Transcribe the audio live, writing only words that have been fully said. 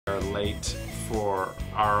We're late for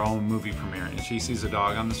our own movie premiere and she sees a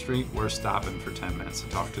dog on the street, we're stopping for 10 minutes to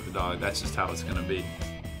talk to the dog. That's just how it's gonna be.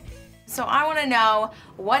 So I want to know,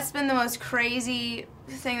 what's been the most crazy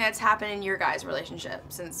thing that's happened in your guys' relationship,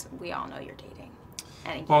 since we all know you're dating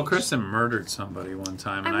and engaged? Well, Kristen murdered somebody one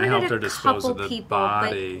time and I murdered helped her a dispose of couple the people,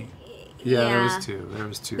 body. but Yeah, there yeah. was two. There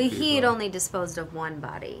was two But people. he had only disposed of one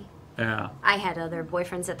body. Yeah. I had other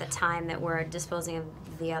boyfriends at the time that were disposing of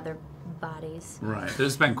the other bodies. Right.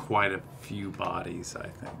 There's been quite a few bodies, I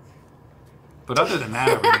think. But other than that,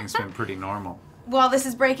 everything's been pretty normal. Well, this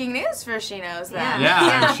is breaking news for She Knows That.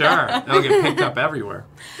 Yeah, I'm sure. They'll get picked up everywhere.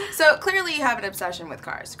 So clearly you have an obsession with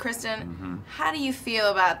cars. Kristen, how do you feel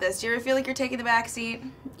about this? Do you ever feel like you're taking the back seat?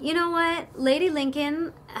 You know what? Lady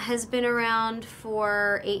Lincoln has been around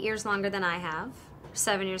for 8 years longer than I have.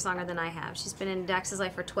 7 years longer than I have. She's been in Dax's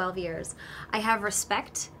life for 12 years. I have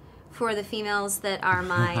respect for the females that are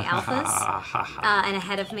my alphas and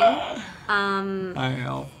ahead of me. My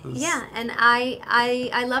alphas. Yeah, and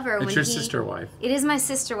I love her. It's your sister wife. It is my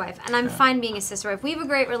sister wife, and I'm fine being a sister wife. We have a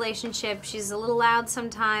great relationship. She's a little loud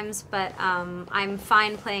sometimes, but I'm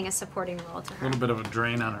fine playing a supporting role to her. A little bit of a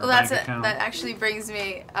drain on her Well, bank account. that actually brings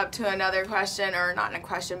me up to another question, or not a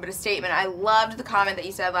question, but a statement. I loved the comment that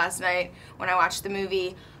you said last night when I watched the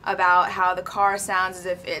movie about how the car sounds as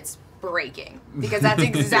if it's braking, because that's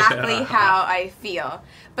exactly how I feel.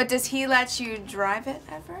 But does he let you drive it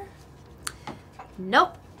ever?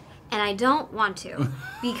 Nope. And I don't want to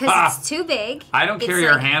because it's too big. I don't carry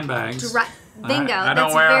her handbags. Bingo. I don't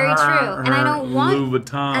That's wear very her, true. And I don't want Louis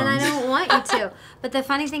Vuittons. And I don't want you to. But the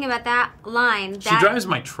funny thing about that line, She drives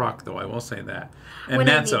my truck, though, I will say that. And When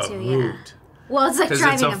I that's need a to, yeah. hoot. well, it's like Because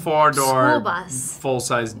driving it's a four-door, school bus.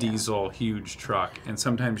 full-size diesel, huge truck. And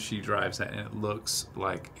sometimes she drives that, and it looks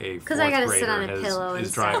like a fourth I gotta grader sit on a pillow and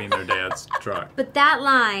is stuff. driving their dad's truck. But that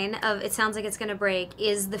line of "it sounds like it's gonna break"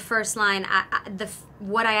 is the first line.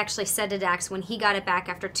 What I actually said to Dax when he got it back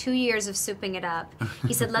after 2 years of souping it up.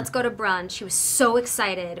 He said, "Let's go to brunch." He was so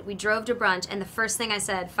excited. We drove to brunch, and the first thing I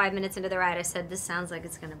said 5 minutes into the ride, I said, "This sounds like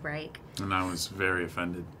it's gonna break." And I was very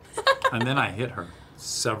offended. And then I hit her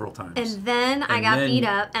several times. And then I got beat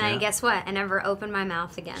up, and yeah. I guess what? I never opened my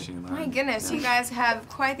mouth again. She My learned. goodness, you guys have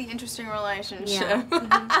quite the interesting relationship.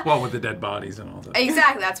 Yeah. Well, with the dead bodies and all that.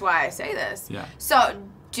 Exactly, that's why I say this. Yeah. So,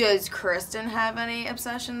 does Kristen have any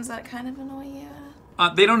obsessions that kind of annoy you?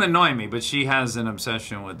 They don't annoy me, but she has an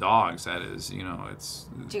obsession with dogs. That is, you know, it's...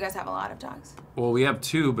 Do you guys have a lot of dogs? Well, we have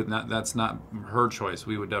two, but that's not her choice.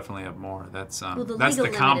 We would definitely have more. That's Well, the that's legal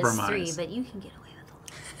the limit compromise. is 3, but you can get away with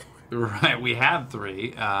a little. Right, we had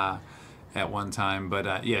 3 at one time,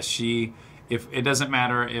 but yes, if it doesn't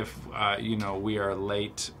matter if you know, we are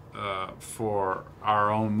late for our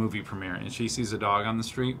own movie premiere and she sees a dog on the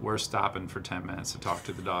street, we're stopping for 10 minutes to talk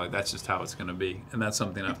to the dog. That's just how it's going to be, and that's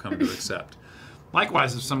something I've come to accept.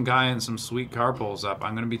 Likewise, if some guy in some sweet car pulls up,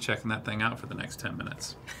 I'm going to be checking that thing out for the next 10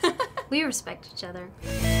 minutes. We respect each other.